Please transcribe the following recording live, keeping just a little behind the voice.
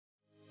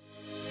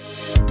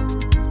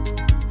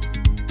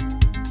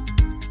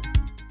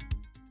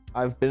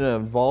I've been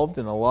involved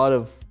in a lot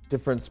of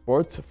different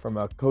sports from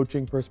a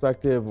coaching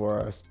perspective or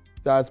a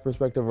stats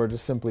perspective or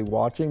just simply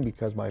watching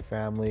because my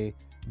family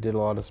did a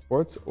lot of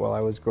sports while I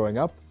was growing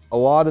up. A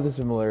lot of the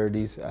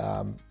similarities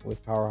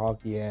with power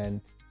hockey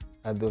and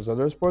those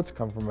other sports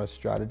come from a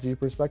strategy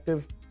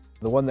perspective.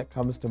 The one that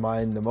comes to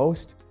mind the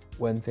most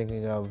when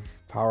thinking of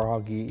power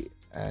hockey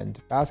and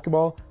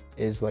basketball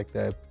is like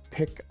the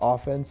pick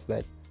offense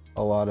that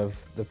a lot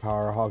of the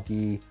power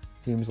hockey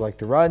teams like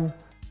to run.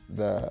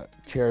 The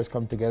chairs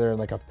come together in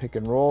like a pick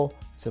and roll,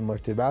 similar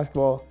to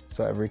basketball.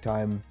 So every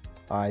time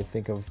I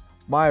think of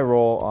my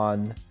role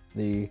on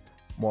the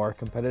more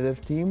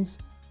competitive teams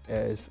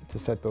is to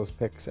set those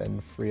picks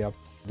and free up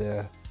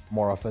the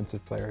more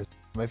offensive players.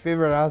 My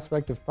favorite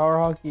aspect of power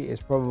hockey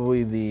is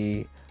probably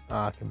the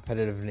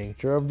competitive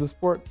nature of the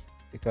sport,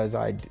 because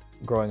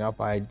growing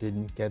up I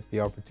didn't get the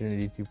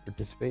opportunity to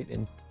participate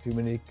in too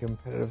many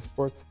competitive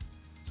sports.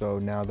 So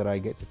now that I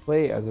get to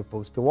play as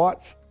opposed to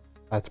watch,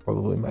 that's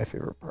probably my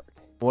favorite part.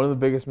 One of the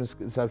biggest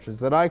misconceptions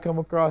that I come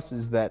across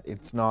is that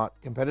it's not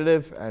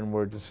competitive and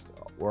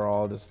we're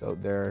all just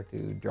out there to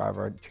drive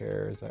our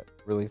chairs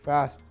really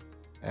fast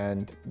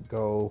and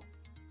go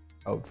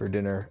out for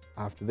dinner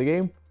after the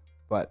game.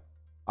 But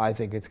I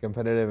think it's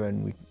competitive,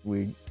 and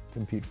we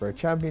compete for a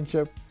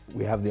championship.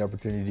 We have the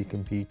opportunity to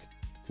compete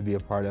to be a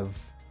part of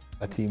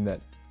a team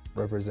that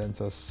represents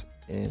us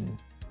in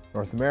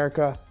North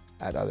America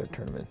at other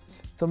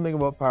tournaments. Something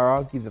about power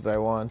hockey that I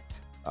want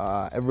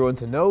everyone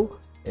to know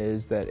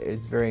is that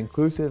it's very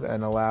inclusive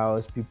and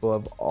allows people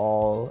of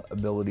all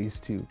abilities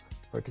to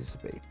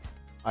participate.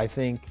 I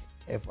think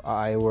if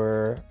I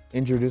were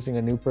introducing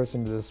a new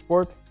person to the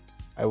sport,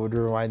 I would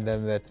remind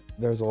them that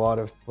there's a lot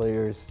of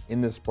players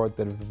in the sport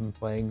that have been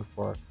playing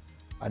for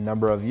a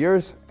number of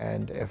years,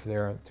 and if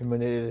they're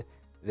intimidated,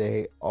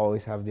 they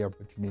always have the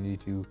opportunity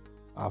to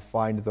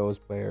find those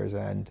players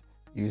and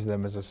use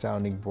them as a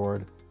sounding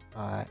board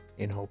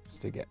in hopes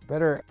to get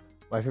better.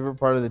 My favorite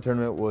part of the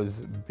tournament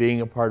was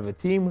being a part of a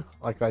team.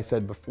 Like I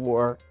said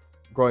before,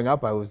 growing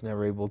up I was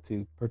never able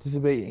to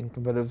participate in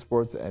competitive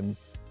sports and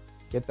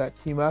get that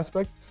team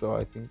aspect, so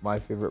I think my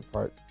favorite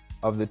part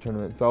of the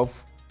tournament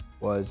itself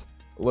was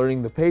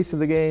learning the pace of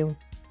the game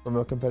from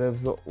a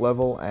competitive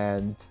level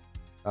and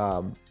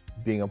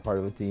being a part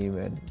of a team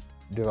and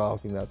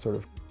developing that sort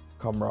of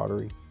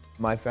camaraderie.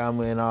 My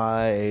family and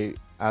I,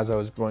 as I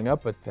was growing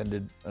up,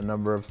 attended a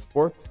number of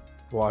sports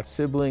to watch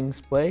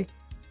siblings play,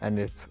 and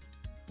it's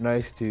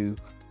nice to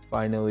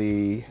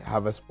finally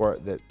have a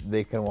sport that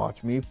they can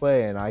watch me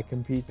play and I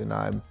compete and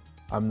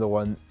I'm the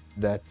one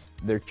that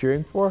they're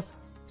cheering for.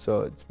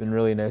 So it's been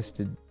really nice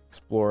to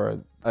explore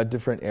a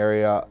different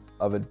area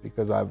of it,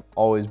 because I've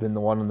always been the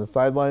one on the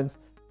sidelines.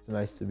 It's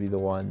nice to be the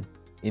one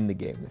in the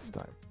game this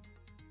time.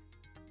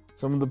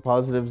 Some of the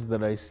positives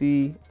that I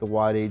see, the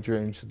wide age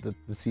range that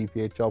the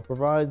CPHL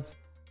provides,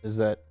 is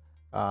that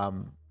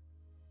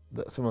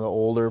some of the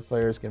older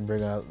players can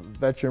bring a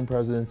veteran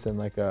presence and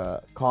like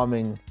a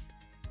calming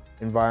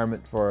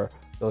environment for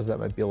those that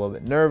might be a little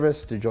bit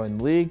nervous to join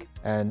the league.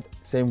 And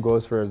same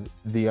goes for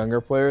the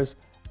younger players.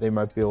 They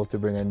might be able to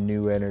bring a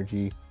new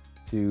energy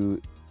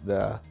to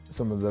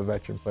some of the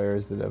veteran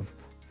players that have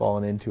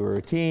fallen into a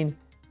routine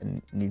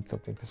and need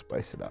something to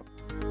spice it up.